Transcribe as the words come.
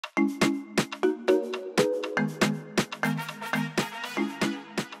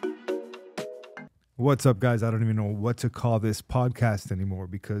What's up, guys? I don't even know what to call this podcast anymore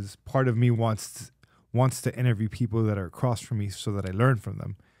because part of me wants to interview people that are across from me so that I learn from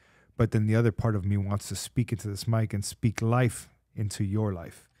them. But then the other part of me wants to speak into this mic and speak life into your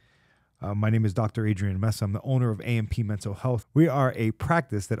life. My name is Dr. Adrian Mesa. I'm the owner of A&P Mental Health. We are a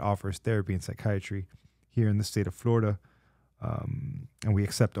practice that offers therapy and psychiatry here in the state of Florida. And we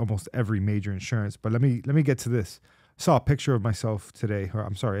accept almost every major insurance. But let me get to this. I saw a picture of myself today,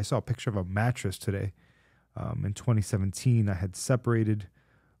 I saw a picture of a mattress today. In 2017, I had separated,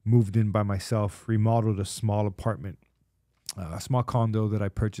 moved in by myself, remodeled a small apartment, a small condo that I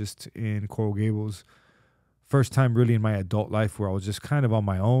purchased in Coral Gables. First time really in my adult life where I was just kind of on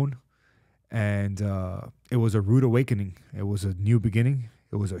my own. And it was a rude awakening. It was a new beginning.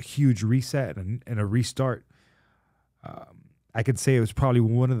 It was a huge reset and a restart. I could say it was probably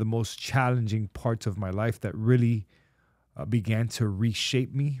one of the most challenging parts of my life that really began to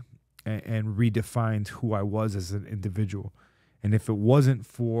reshape me and redefined who I was as an individual. And if it wasn't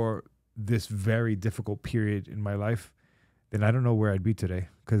for this very difficult period in my life, then I don't know where I'd be today,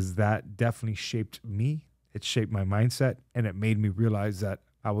 because that definitely shaped me. It shaped my mindset, and it made me realize that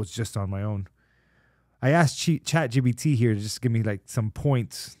I was just on my own. I asked ChatGPT here to just give me like some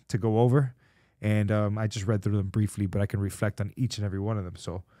points to go over, and I just read through them briefly, but I can reflect on each and every one of them.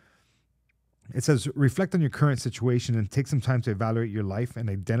 So it says, reflect on your current situation and take some time to evaluate your life and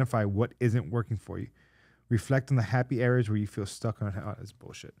identify what isn't working for you. Reflect on the happy areas where you feel stuck on. Oh, that's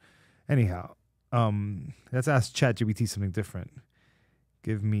bullshit. Anyhow, let's ask ChatGPT something different.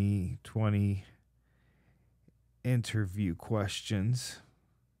 Give me 20 interview questions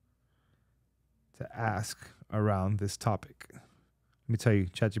to ask around this topic. Let me tell you,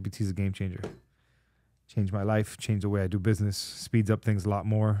 ChatGPT is a game changer. Changed my life, changed the way I do business, speeds up things a lot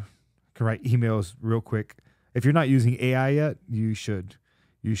more. Can write emails real quick. If you're not using AI yet, you should.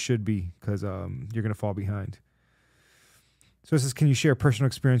 You should be, because you're going to fall behind. So it says, can you share a personal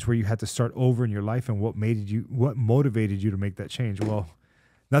experience where you had to start over in your life and what motivated you to make that change? Well,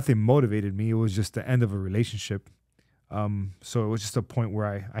 nothing motivated me. It was just the end of a relationship. So it was just a point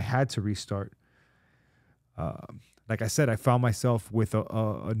where I had to restart. Like I said, I found myself with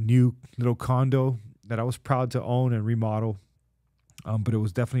a new little condo that I was proud to own and remodel. But it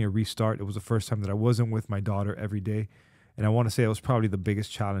was definitely a restart. It was the first time that I wasn't with my daughter every day. And I want to say it was probably the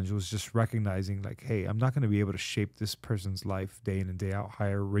biggest challenge. It was just recognizing like, hey, I'm not going to be able to shape this person's life day in and day out how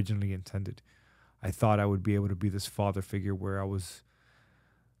I originally intended. I thought I would be able to be this father figure where I was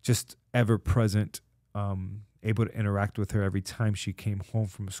just ever present, able to interact with her every time she came home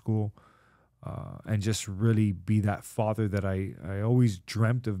from school, and just really be that father that I always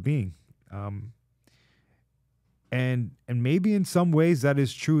dreamt of being. And maybe in some ways that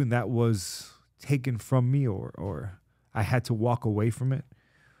is true, and that was taken from me, or I had to walk away from it.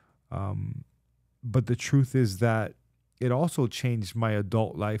 But the truth is that it also changed my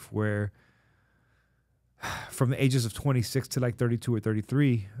adult life, where from the ages of 26 to like 32 or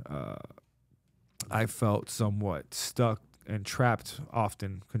 33, I felt somewhat stuck and trapped,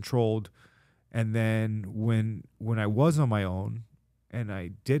 often controlled. And then when I was on my own, and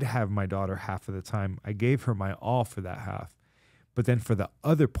I did have my daughter half of the time, I gave her my all for that half. But then for the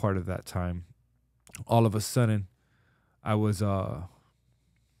other part of that time, all of a sudden, I was I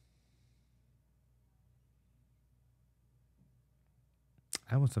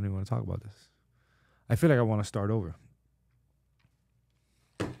almost don't even want to talk about this. I feel like I want to start over.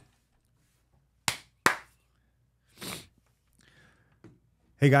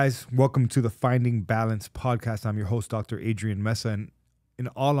 Hey guys, welcome to the Finding Balance podcast. I'm your host, Dr. Adrian Mesa, and in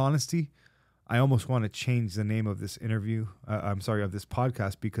all honesty, I almost want to change the name of this of this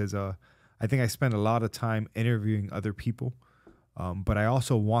podcast, because I think I spend a lot of time interviewing other people, but I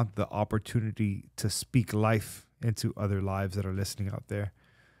also want the opportunity to speak life into other lives that are listening out there.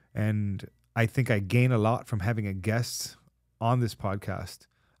 And I think I gain a lot from having a guest on this podcast.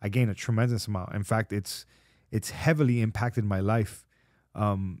 I gain a tremendous amount. In fact, it's heavily impacted my life.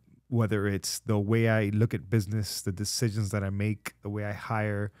 Whether it's the way I look at business, the decisions that I make, the way I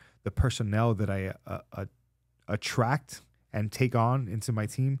hire, the personnel that I attract and take on into my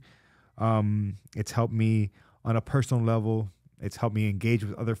team. It's helped me on a personal level. It's helped me engage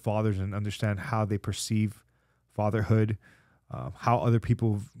with other fathers and understand how they perceive fatherhood, how other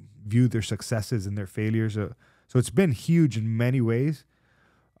people view their successes and their failures. So it's been huge in many ways.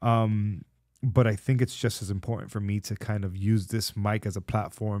 But I think it's just as important for me to kind of use this mic as a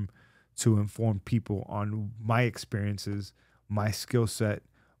platform to inform people on my experiences, my skill set,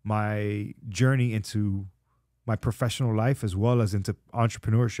 my journey into my professional life as well as into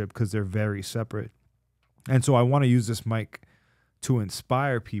entrepreneurship, because they're very separate. And so I want to use this mic to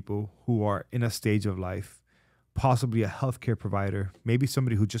inspire people who are in a stage of life, possibly a healthcare provider, maybe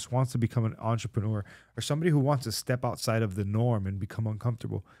somebody who just wants to become an entrepreneur, or somebody who wants to step outside of the norm and become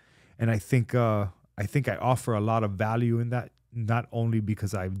uncomfortable. And I think I offer a lot of value in that, not only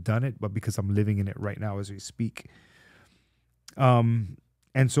because I've done it, but because I'm living in it right now as we speak. And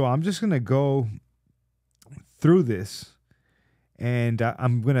so I'm just going to go through this, and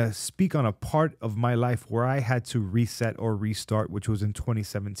I'm going to speak on a part of my life where I had to reset or restart, which was in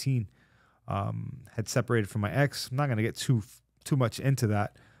 2017. Had separated from my ex. I'm not going to get too much into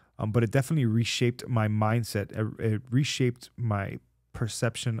that, but it definitely reshaped my mindset. It reshaped my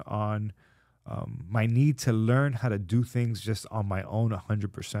perception on my need to learn how to do things just on my own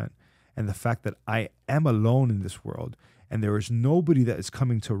 100%. And the fact that I am alone in this world, and there is nobody that is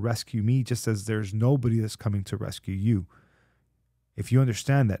coming to rescue me, just as there's nobody that's coming to rescue you. If you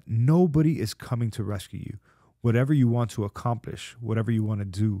understand that nobody is coming to rescue you, whatever you want to accomplish, whatever you want to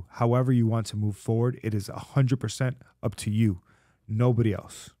do, however you want to move forward, it is 100% up to you, nobody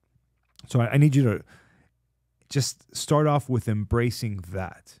else. So I need you to just start off with embracing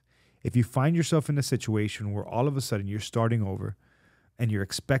that. If you find yourself in a situation where all of a sudden you're starting over and you're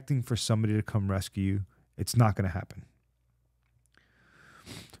expecting for somebody to come rescue you, it's not going to happen.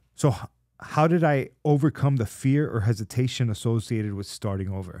 So how did I overcome the fear or hesitation associated with starting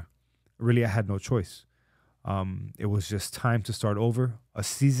over? Really, I had no choice. It was just time to start over. A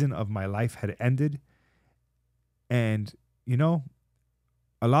season of my life had ended. And, you know,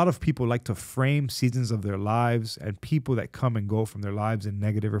 a lot of people like to frame seasons of their lives and people that come and go from their lives in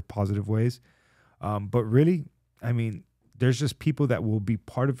negative or positive ways. But really, I mean, there's just people that will be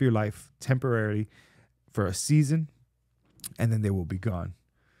part of your life temporarily for a season, and then they will be gone.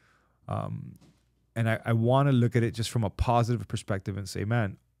 And I want to look at it just from a positive perspective and say,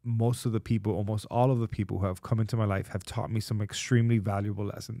 man, most of the people, almost all of the people who have come into my life have taught me some extremely valuable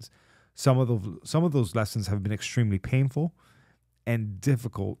lessons. Some of those lessons have been extremely painful and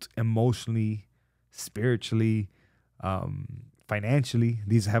difficult emotionally, spiritually, financially.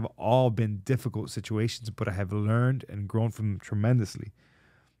 These have all been difficult situations, but I have learned and grown from them tremendously.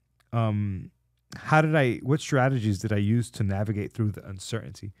 What strategies did I use to navigate through the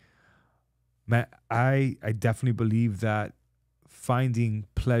uncertainty? Man, I definitely believe that finding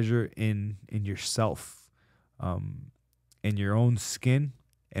pleasure in yourself, in your own skin,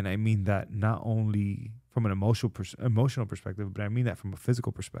 and I mean that not only from an emotional perspective, but I mean that from a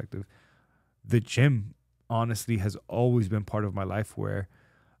physical perspective. The gym, honestly, has always been part of my life where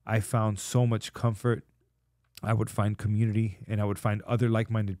I found so much comfort. I would find community, and I would find other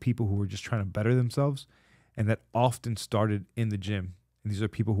like-minded people who were just trying to better themselves, and that often started in the gym. And these are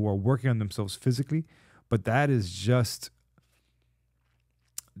people who are working on themselves physically, but that is just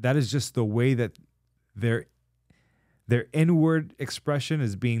the way that their inward expression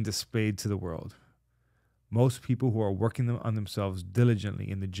is being displayed to the world. Most people who are working on themselves diligently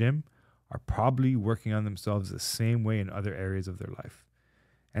in the gym are probably working on themselves the same way in other areas of their life.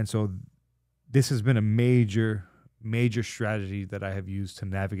 And so this has been a major strategy that I have used to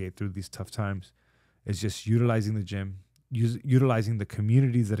navigate through these tough times, is just utilizing the gym, utilizing the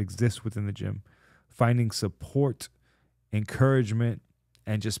communities that exist within the gym, finding support, encouragement,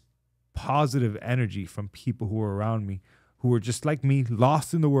 and just positive energy from people who are around me, who are just like me,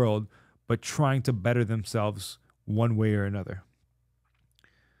 lost in the world, but trying to better themselves one way or another.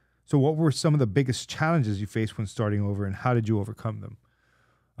 So what were some of the biggest challenges you faced when starting over, and how did you overcome them?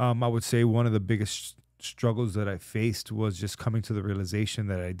 I would say one of the biggest struggles that I faced was just coming to the realization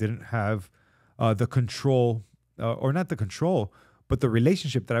that I didn't have the control, or not the control, but the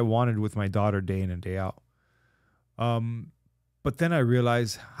relationship that I wanted with my daughter day in and day out. But then I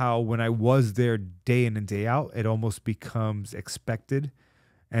realized how when I was there day in and day out, it almost becomes expected.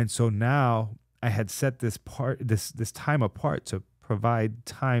 And so now I had set this time apart to provide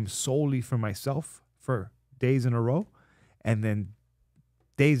time solely for myself for days in a row, and then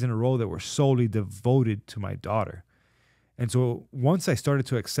days in a row that were solely devoted to my daughter. And so once I started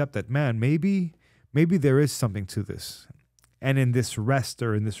to accept that, man, maybe there is something to this. And in this rest,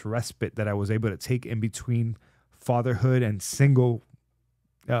 or in this respite that I was able to take in between fatherhood and singlehood,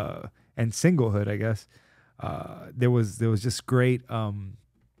 I guess, there was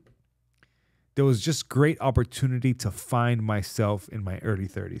just great opportunity to find myself in my early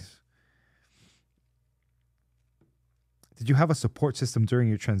 30s. Did you have a support system during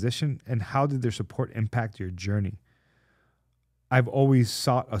your transition, and how did their support impact your journey? I've always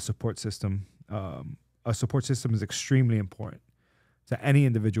sought a support system. A support system is extremely important to any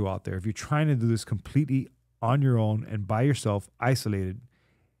individual out there. If you're trying to do this completely on your own and by yourself, isolated,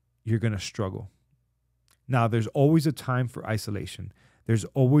 you're going to struggle. Now, there's always a time for isolation. There's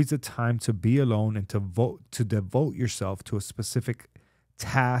always a time to be alone and to devote yourself to a specific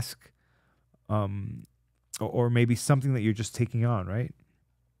task, or maybe something that you're just taking on, right?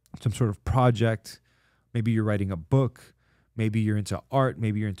 Some sort of project. Maybe you're writing a book. Maybe you're into art.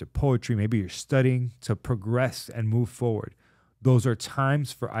 Maybe you're into poetry. Maybe you're studying to progress and move forward. Those are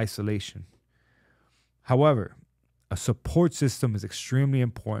times for isolation. However, a support system is extremely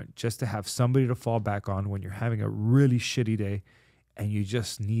important, just to have somebody to fall back on when you're having a really shitty day and you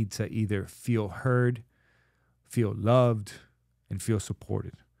just need to either feel heard, feel loved, and feel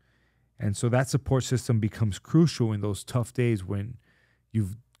supported. And so that support system becomes crucial in those tough days when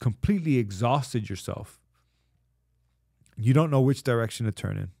you've completely exhausted yourself. You don't know which direction to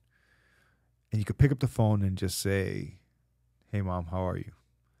turn in. And you could pick up the phone and just say, "Hey, Mom, how are you?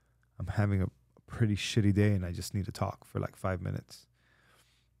 I'm having a pretty shitty day and I just need to talk for like 5 minutes."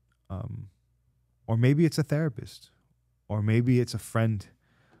 Or maybe it's a therapist, or maybe it's a friend.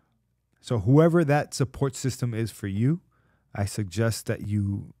 So whoever that support system is for you, I suggest that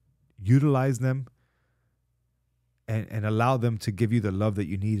you utilize them and allow them to give you the love that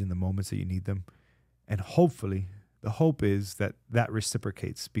you need in the moments that you need them. And hopefully, the hope is that that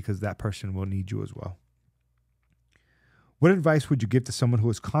reciprocates, because that person will need you as well. What advice would you give to someone who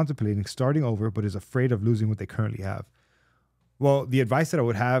is contemplating starting over but is afraid of losing what they currently have? Well, the advice that I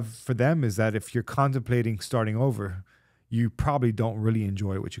would have for them is that if you're contemplating starting over, you probably don't really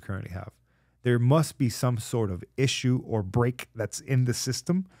enjoy what you currently have. There must be some sort of issue or break that's in the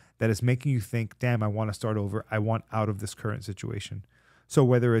system that is making you think, damn, I want to start over. I want out of this current situation. So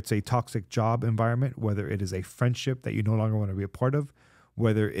whether it's a toxic job environment, whether it is a friendship that you no longer want to be a part of,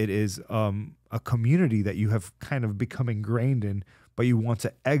 whether it is a community that you have kind of become ingrained in, but you want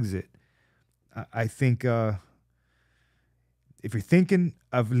to exit, I think if you're thinking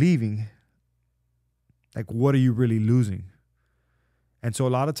of leaving, like, what are you really losing? And so a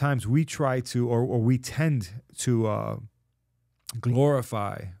lot of times we try to, or we tend to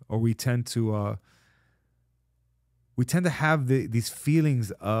glorify, or we tend to have these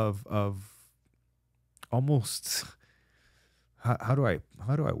feelings of almost, how do I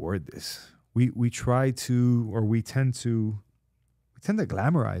word this? We try to, or we tend to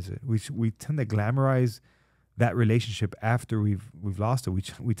glamorize it. We tend to glamorize that relationship after we've lost it.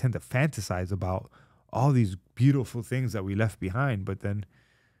 We tend to fantasize about all these beautiful things that we left behind, but then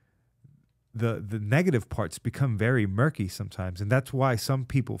the negative parts become very murky sometimes. And that's why some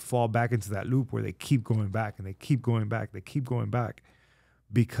people fall back into that loop where they keep going back and they keep going back,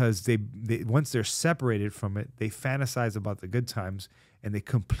 because they once they're separated from it, they fantasize about the good times and they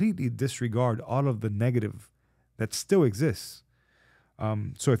completely disregard all of the negative that still exists.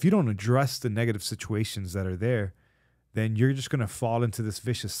 So if you don't address the negative situations that are there, then you're just going to fall into this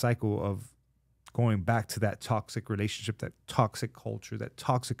vicious cycle of going back to that toxic relationship, that toxic culture, that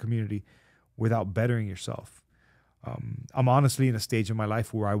toxic community, without bettering yourself. I'm honestly in a stage in my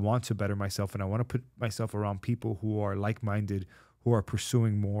life where I want to better myself, and I want to put myself around people who are like-minded, who are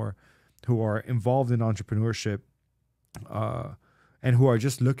pursuing more, who are involved in entrepreneurship, and who are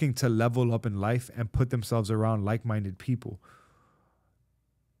just looking to level up in life and put themselves around like-minded people.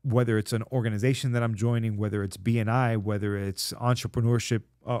 Whether it's an organization that I'm joining, whether it's BNI, whether it's entrepreneurs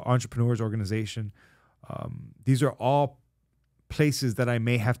organization, these are all places that I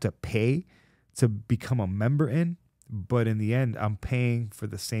may have to pay to become a member in, but in the end, I'm paying for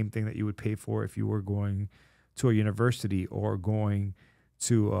the same thing that you would pay for if you were going to a university or going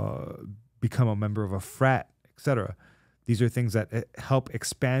to become a member of a frat, etc. These are things that help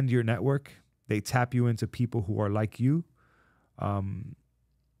expand your network. They tap you into people who are like you.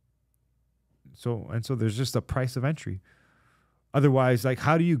 So there's just a price of entry. Otherwise, like,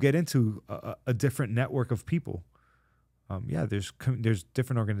 how do you get into a different network of people? There's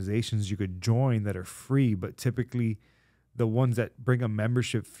different organizations you could join that are free, but typically the ones that bring a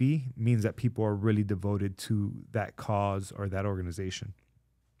membership fee means that people are really devoted to that cause or that organization.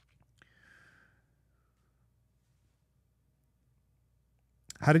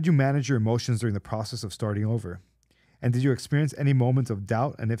 How did you manage your emotions during the process of starting over? And did you experience any moments of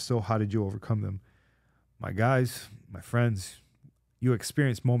doubt? And if so, how did you overcome them? My guys, my friends, you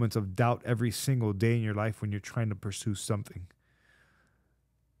experience moments of doubt every single day in your life when you're trying to pursue something.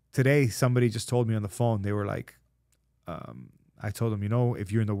 Today, somebody just told me on the phone, they were like, I told them,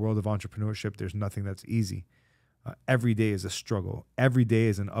 if you're in the world of entrepreneurship, there's nothing that's easy. Every day is a struggle. Every day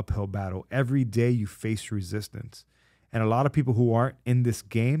is an uphill battle. Every day you face resistance. And a lot of people who aren't in this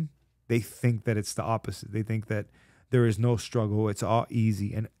game, they think that it's the opposite. They think that there is no struggle. It's all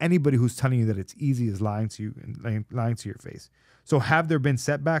easy. And anybody who's telling you that it's easy is lying to you and lying to your face. So have there been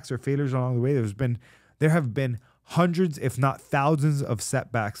setbacks or failures along the way? There have been hundreds, if not thousands, of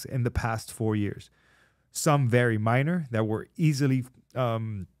setbacks in the past 4 years. Some very minor that were easily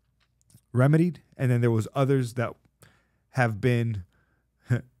remedied, and then there was others that have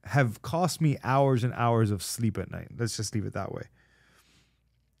cost me hours and hours of sleep at night. Let's just leave it that way.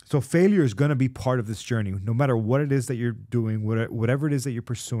 So failure is going to be part of this journey, no matter what it is that you're doing, whatever it is that you're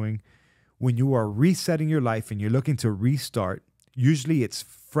pursuing. When you are resetting your life and you're looking to restart, usually it's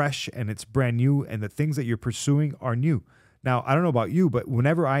fresh and it's brand new, and the things that you're pursuing are new. Now, I don't know about you, but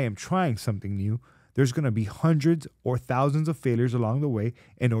whenever I am trying something new, there's going to be hundreds or thousands of failures along the way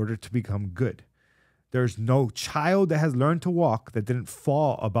in order to become good. There's no child that has learned to walk that didn't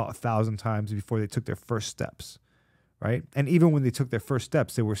fall about 1,000 times before they took their first steps, right? And even when they took their first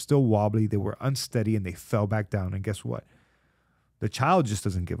steps, they were still wobbly, they were unsteady, and they fell back down. And guess what? The child just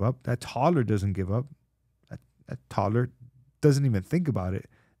doesn't give up. That toddler doesn't give up. That toddler doesn't even think about it.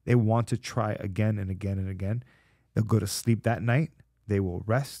 They want to try again and again and again. They'll go to sleep that night. They will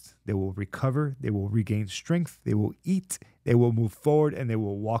rest. They will recover. They will regain strength. They will eat. They will move forward, and they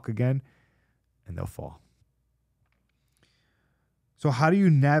will walk again, and they'll fall. So how do you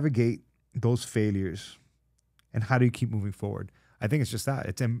navigate those failures, and how do you keep moving forward? I think it's just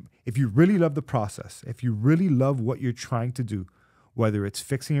that. If you really love the process, if you really love what you're trying to do, whether it's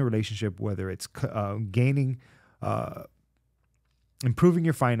fixing a relationship, whether it's improving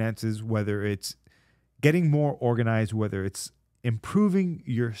your finances, whether it's getting more organized, whether it's improving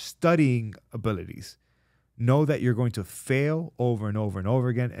your studying abilities, know that you're going to fail over and over and over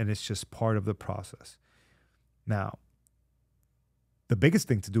again, and it's just part of the process. Now, the biggest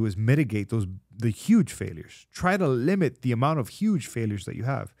thing to do is mitigate the huge failures. Try to limit the amount of huge failures that you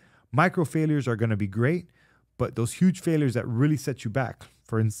have. Micro failures are going to be great, but those huge failures that really set you back,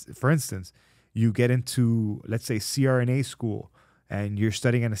 for instance, you get into, let's say, CRNA school, and you're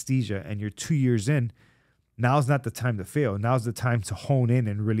studying anesthesia, and you're 2 years in. Now's not the time to fail. Now's the time to hone in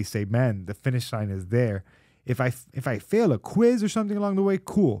and really say, man, the finish line is there. If I fail a quiz or something along the way,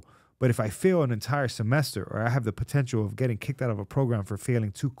 cool. But if I fail an entire semester, or I have the potential of getting kicked out of a program for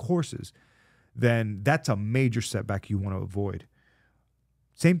failing 2 courses, then that's a major setback you want to avoid.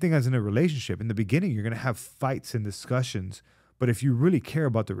 Same thing as in a relationship. In the beginning, you're going to have fights and discussions. But if you really care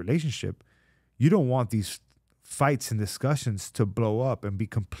about the relationship, you don't want these fights and discussions to blow up and be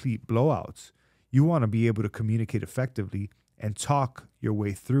complete blowouts. You want to be able to communicate effectively and talk your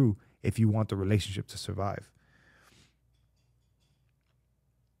way through if you want the relationship to survive.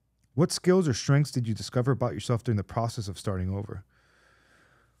 What skills or strengths did you discover about yourself during the process of starting over?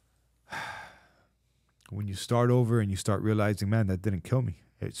 When you start over and you start realizing, man, that didn't kill me.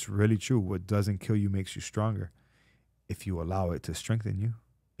 It's really true. What doesn't kill you makes you stronger. If you allow it to strengthen you,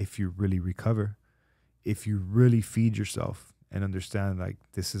 if you really recover, if you really feed yourself and understand, like,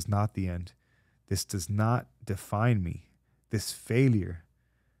 this is not the end. This does not define me. This failure,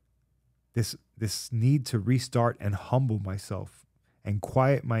 this need to restart and humble myself and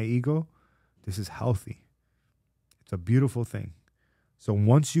quiet my ego, this is healthy. It's a beautiful thing. So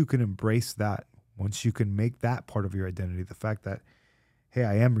once you can embrace that, once you can make that part of your identity, the fact that, hey,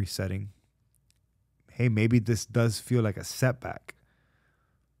 I am resetting. Hey, maybe this does feel like a setback,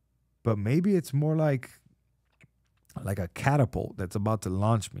 but maybe it's more like a catapult that's about to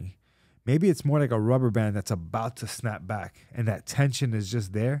launch me. Maybe it's more like a rubber band that's about to snap back, and that tension is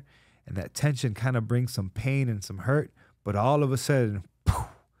just there, and that tension kind of brings some pain and some hurt, but all of a sudden, poof,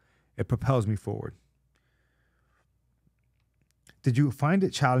 it propels me forward. Did you find it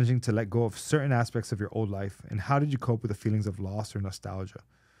challenging to let go of certain aspects of your old life, and how did you cope with the feelings of loss or nostalgia?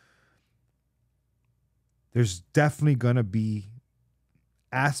 There's definitely going to be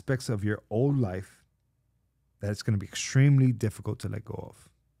aspects of your old life that it's going to be extremely difficult to let go of.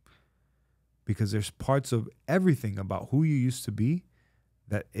 Because there's parts of everything about who you used to be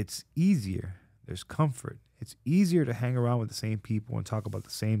that it's easier. There's comfort. It's easier to hang around with the same people and talk about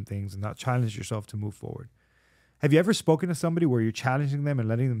the same things and not challenge yourself to move forward. Have you ever spoken to somebody where you're challenging them and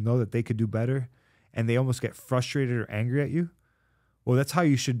letting them know that they could do better, and they almost get frustrated or angry at you? Well, that's how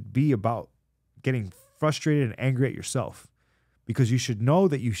you should be about getting frustrated and angry at yourself, because you should know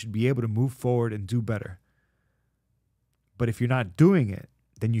that you should be able to move forward and do better. But if you're not doing it,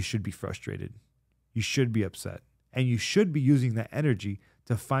 then you should be frustrated. You should be upset. And you should be using that energy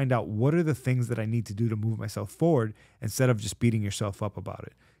to find out what are the things that I need to do to move myself forward, instead of just beating yourself up about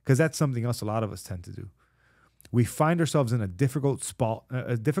it. Because that's something else a lot of us tend to do. We find ourselves in a difficult spot or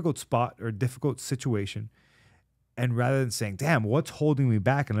a difficult situation. And rather than saying, damn, what's holding me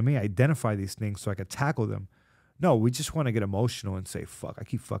back? And let me identify these things so I can tackle them. No, we just want to get emotional and say, fuck, I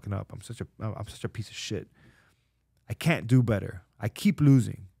keep fucking up. I'm such a piece of shit. I can't do better. I keep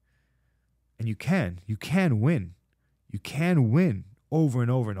losing. And you can win. You can win over and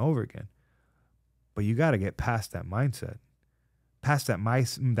over and over again. But you got to get past that mindset. Past that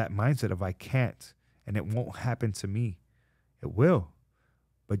mindset of I can't and it won't happen to me. It will.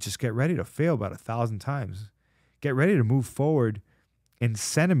 But just get ready to fail about 1,000 times. Get ready to move forward in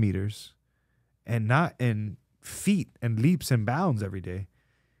centimeters and not in feet and leaps and bounds every day.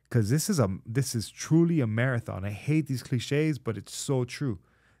 Because this is truly a marathon. I hate these cliches, but it's so true.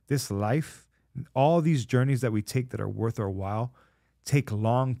 This life, all these journeys that we take that are worth our while, take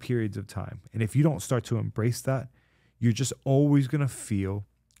long periods of time. And if you don't start to embrace that, you're just always going to feel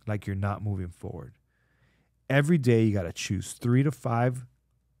like you're not moving forward. Every day you got to choose 3 to 5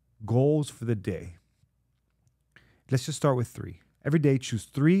 goals for the day. Let's just start with 3. Every day choose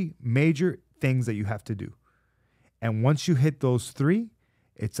 3 major things that you have to do. And once you hit those 3,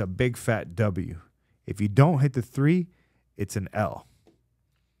 it's a big fat W. If you don't hit the 3, it's an L.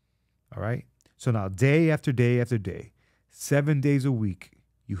 All right? So now day after day after day, 7 days a week,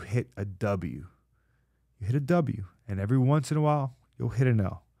 you hit a W. You hit a W. And every once in a while, you'll hit an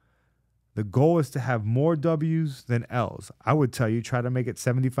L. The goal is to have more W's than L's. I would tell you, try to make it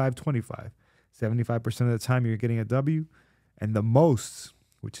 75-25. 75% of the time you're getting a W. And the most,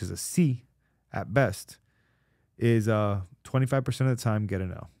 which is a C at best, is 25% of the time get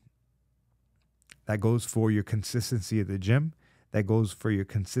an L. That goes for your consistency at the gym. That goes for your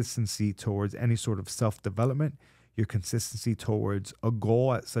consistency towards any sort of self-development, your consistency towards a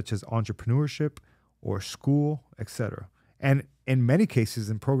goal such as entrepreneurship or school, etc. And in many cases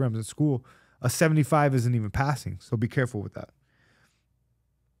in programs in school, a 75 isn't even passing. So be careful with that.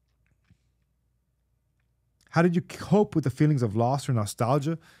 How did you cope with the feelings of loss or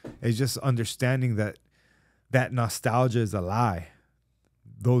nostalgia? It's just understanding that nostalgia is a lie.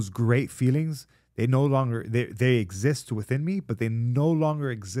 Those great feelings, they no longer, they exist within me, but they no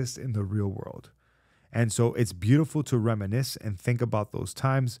longer exist in the real world. And so it's beautiful to reminisce and think about those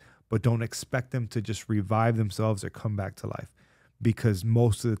times, but don't expect them to just revive themselves or come back to life, because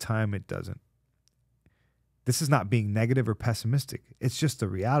most of the time it doesn't. This is not being negative or pessimistic. It's just the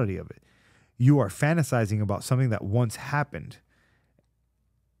reality of it. You are fantasizing about something that once happened.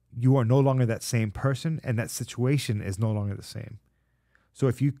 You are no longer that same person, and that situation is no longer the same. So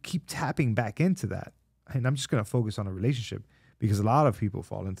if you keep tapping back into that, and I'm just going to focus on a relationship because a lot of people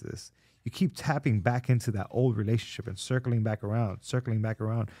fall into this. You keep tapping back into that old relationship and circling back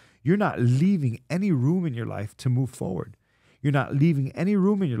around. You're not leaving any room in your life to move forward. You're not leaving any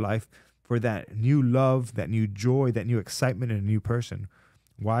room in your life for that new love, that new joy, that new excitement in a new person.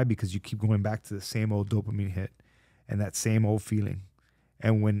 Why? Because you keep going back to the same old dopamine hit and that same old feeling.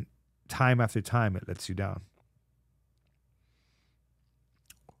 And when time after time, it lets you down.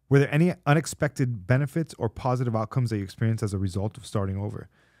 Were there any unexpected benefits or positive outcomes that you experienced as a result of starting over?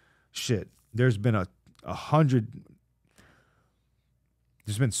 Shit, there's been a hundred.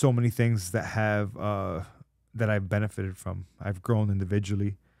 There's been so many things that have that I've benefited from. I've grown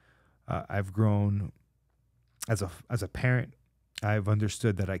individually. I've grown as a parent. I've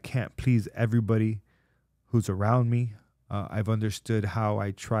understood that I can't please everybody who's around me. I've understood how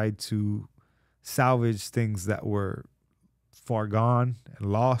I tried to salvage things that were far gone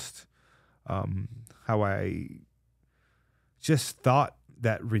and lost. How I just thought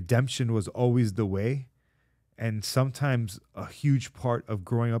that redemption was always the way. And sometimes a huge part of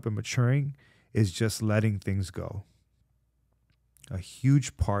growing up and maturing is just letting things go. A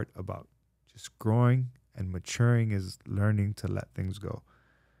huge part about just growing and maturing is learning to let things go.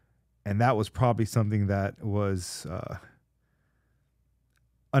 And that was probably something that was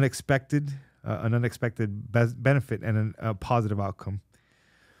unexpected, an unexpected benefit and a positive outcome.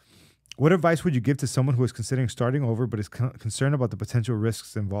 What advice would you give to someone who is considering starting over but is concerned about the potential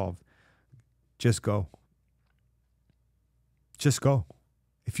risks involved? Just go. Just go.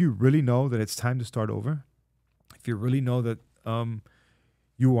 If you really know that it's time to start over, if you really know that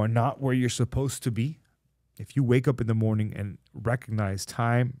you are not where you're supposed to be, if you wake up in the morning and recognize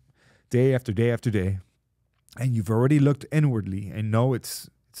time, day after day after day, and you've already looked inwardly and know it's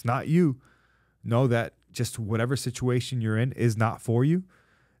not you, know that just whatever situation you're in is not for you,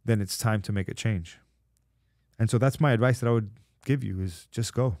 then it's time to make a change. And so that's my advice that I would give you is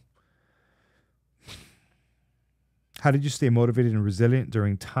just go. How did you stay motivated and resilient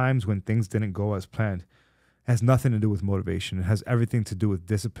during times when things didn't go as planned? It has nothing to do with motivation. It has everything to do with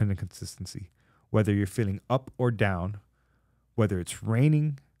discipline and consistency. Whether you're feeling up or down, whether it's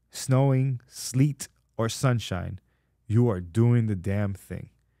raining, snowing, sleet, or sunshine, you are doing the damn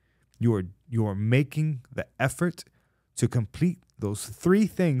thing. You you're making the effort to complete those 3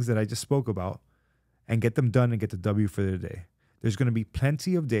 things that I just spoke about and get them done and get the W for the day. There's going to be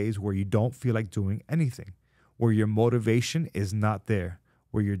plenty of days where you don't feel like doing anything, where your motivation is not there,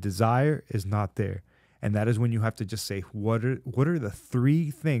 where your desire is not there. And that is when you have to just say, what are the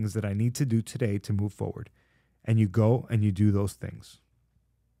 3 things that I need to do today to move forward? And you go and you do those things.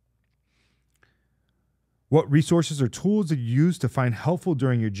 What resources or tools did you use to find helpful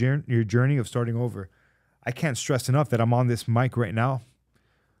during your journey of starting over? I can't stress enough that I'm on this mic right now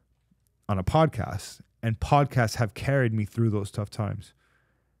on a podcast, and podcasts have carried me through those tough times.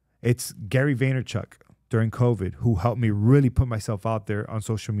 It's Gary Vaynerchuk during COVID who helped me really put myself out there on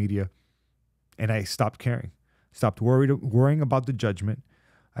social media, and I stopped caring, stopped worrying about the judgment.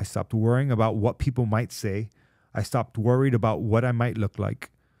 I stopped worrying about what people might say. I stopped worried about what I might look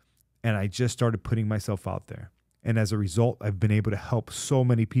like, and I just started putting myself out there. And as a result, I've been able to help so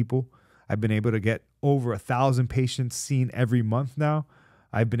many people. I've been able to get over 1,000 patients seen every month now.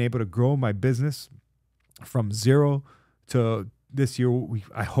 I've been able to grow my business from 0 to this year.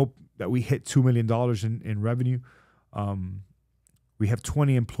 I hope that we hit $2 million in revenue. We have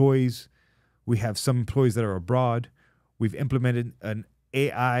 20 employees. We have some employees that are abroad. We've implemented an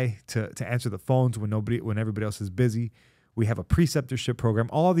AI to answer the phones when everybody else is busy. We have a preceptorship program.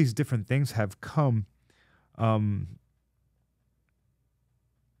 All these different things have come. I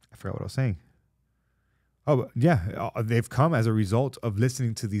forgot what I was saying. Oh, yeah. They've come as a result of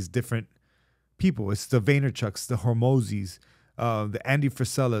listening to these different people. It's the Vaynerchuks, the Hormozis, the Andy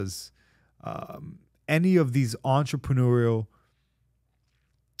Frisellas, any of these entrepreneurial,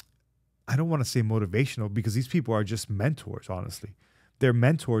 I don't want to say motivational, because these people are just mentors, honestly. They're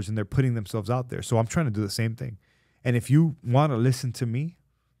mentors and they're putting themselves out there. So I'm trying to do the same thing. And if you want to listen to me,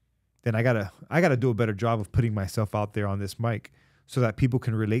 then I gotta do a better job of putting myself out there on this mic so that people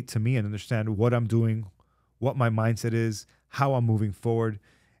can relate to me and understand what I'm doing, what my mindset is, how I'm moving forward,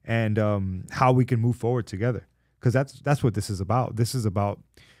 and how we can move forward together. Because that's what this is about. This is about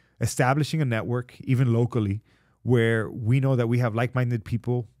establishing a network, even locally, where we know that we have like-minded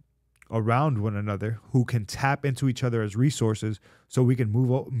people around one another who can tap into each other as resources so we can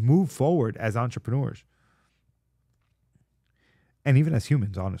move forward as entrepreneurs. And even as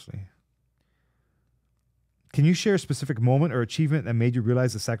humans, honestly. Can you share a specific moment or achievement that made you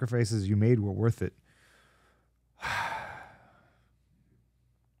realize the sacrifices you made were worth it?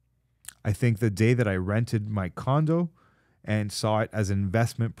 I think the day that I rented my condo and saw it as an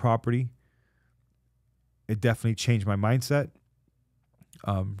investment property, it definitely changed my mindset.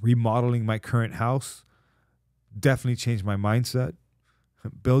 Remodeling my current house definitely changed my mindset.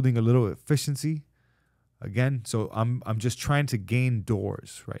 Building a little efficiency. Again, so I'm just trying to gain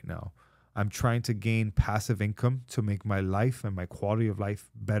doors right now. I'm trying to gain passive income to make my life and my quality of life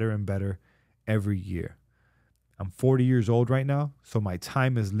better and better every year. I'm 40 years old right now, so my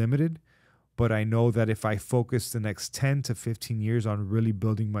time is limited, but I know that if I focus the next 10 to 15 years on really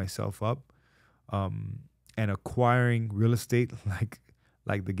building myself up and acquiring real estate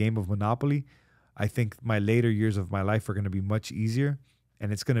like the game of Monopoly, I think my later years of my life are going to be much easier,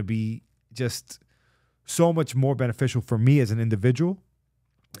 and it's going to be just so much more beneficial for me as an individual,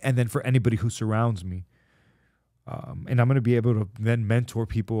 and then for anybody who surrounds me. And I'm going to be able to then mentor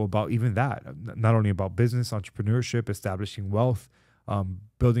people about even that, not only about business, entrepreneurship, establishing wealth,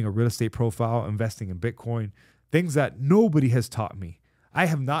 building a real estate profile, investing in Bitcoin, things that nobody has taught me. I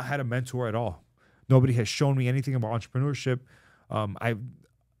have not had a mentor at all. Nobody has shown me anything about entrepreneurship.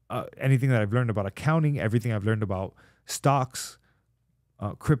 Anything that I've learned about accounting, everything I've learned about stocks,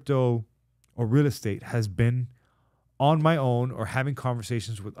 crypto, or real estate has been on my own or having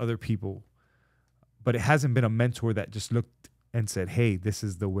conversations with other people. But it hasn't been a mentor that just looked and said, hey, this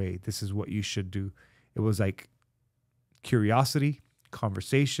is the way, this is what you should do. It was like curiosity,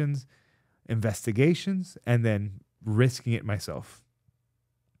 conversations, investigations, and then risking it myself.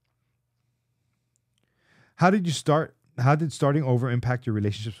 How did starting over impact your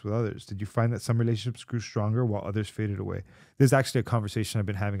relationships with others? Did you find that some relationships grew stronger while others faded away? This is actually a conversation I've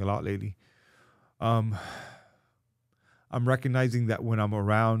been having a lot lately. I'm recognizing that when I'm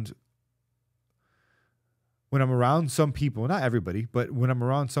around some people, not everybody, but when I'm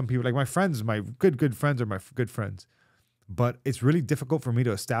around some people, like my friends, my good friends are my good friends. But it's really difficult for me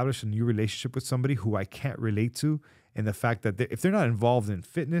to establish a new relationship with somebody who I can't relate to. And the fact that if they're not involved in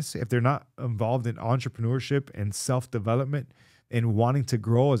fitness, if they're not involved in entrepreneurship and self-development and wanting to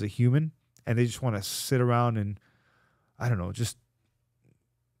grow as a human, and they just want to sit around and, I don't know, just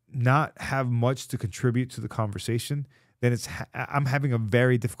not have much to contribute to the conversation, then I'm having a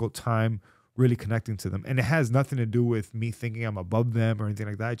very difficult time really connecting to them. And it has nothing to do with me thinking I'm above them or anything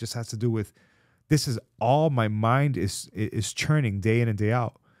like that. It just has to do with, this is all my mind is churning day in and day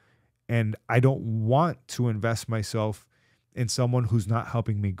out. And I don't want to invest myself in someone who's not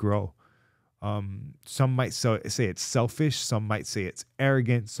helping me grow. Some might say it's selfish. Some might say it's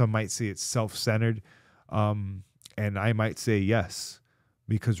arrogant. Some might say it's self-centered. And I might say yes,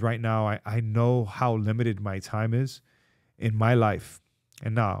 because right now I know how limited my time is in my life.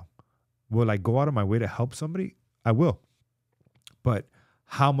 And now, will I go out of my way to help somebody? I will. But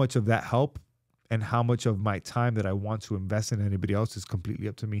how much of that help and how much of my time that I want to invest in anybody else is completely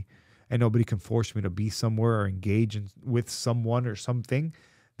up to me. And nobody can force me to be somewhere or engage with someone or something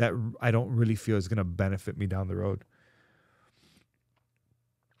that I don't really feel is going to benefit me down the road.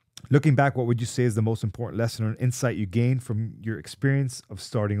 Looking back, what would you say is the most important lesson or insight you gained from your experience of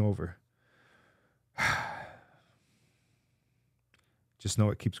starting over? Just know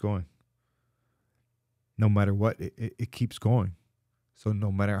it keeps going. No matter what, it keeps going. So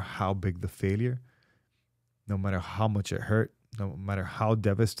no matter how big the failure, no matter how much it hurt, no matter how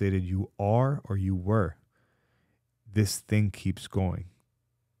devastated you are or you were, this thing keeps going.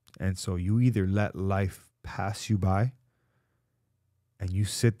 And so you either let life pass you by and you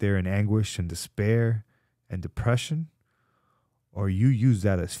sit there in anguish and despair and depression, or you use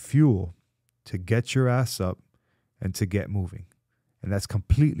that as fuel to get your ass up and to get moving. And that's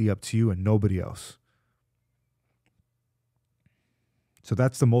completely up to you and nobody else. So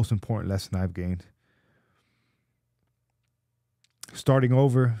that's the most important lesson I've gained. Starting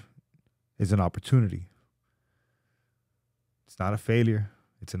over is an opportunity. It's not a failure.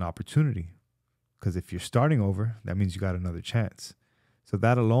 It's an opportunity. Because if you're starting over, that means you got another chance. So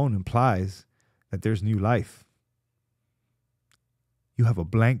that alone implies that there's new life. You have a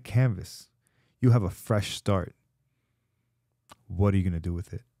blank canvas. You have a fresh start. What are you going to do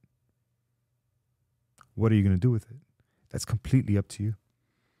with it? What are you going to do with it? That's completely up to you.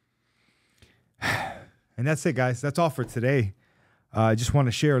 And that's it, guys. That's all for today. I just want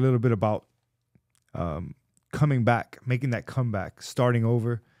to share a little bit about coming back, making that comeback, starting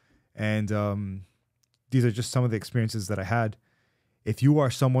over. And these are just some of the experiences that I had. If you are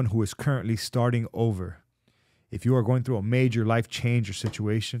someone who is currently starting over, if you are going through a major life change or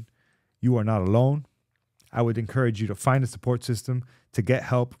situation, you are not alone. I would encourage you to find a support system, to get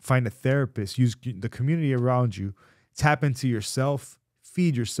help, find a therapist, use the community around you, tap into yourself,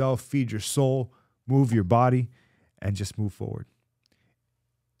 feed your soul, move your body, and just move forward.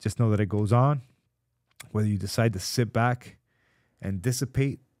 Just know that it goes on. Whether you decide to sit back and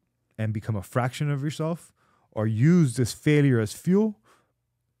dissipate and become a fraction of yourself, or use this failure as fuel,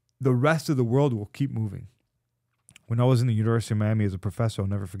 the rest of the world will keep moving. When I was in the University of Miami as a professor, I'll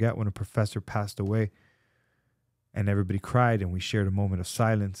never forget when a professor passed away and everybody cried and we shared a moment of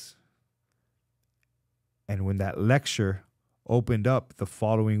silence. And when that lecture opened up the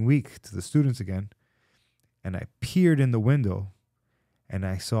following week to the students again, and I peered in the window and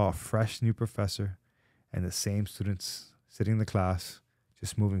I saw a fresh new professor and the same students sitting in the class,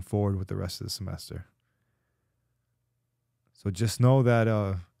 just moving forward with the rest of the semester. So just know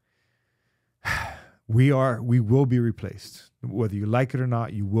that we will be replaced. Whether you like it or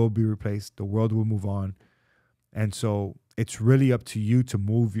not, you will be replaced. The world will move on. And so it's really up to you to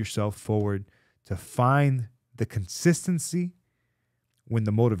move yourself forward, to find the consistency when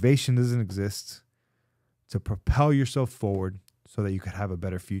the motivation doesn't exist, to propel yourself forward so that you could have a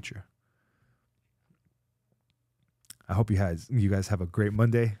better future. I hope you guys have a great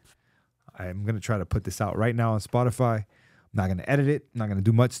Monday. I'm going to try to put this out right now on Spotify. I'm not going to edit it. I'm not going to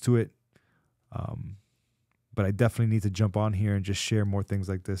do much to it. But I definitely need to jump on here and just share more things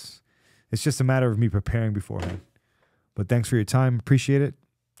like this. It's just a matter of me preparing beforehand. But thanks for your time. Appreciate it.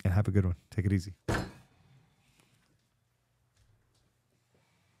 And have a good one. Take it easy.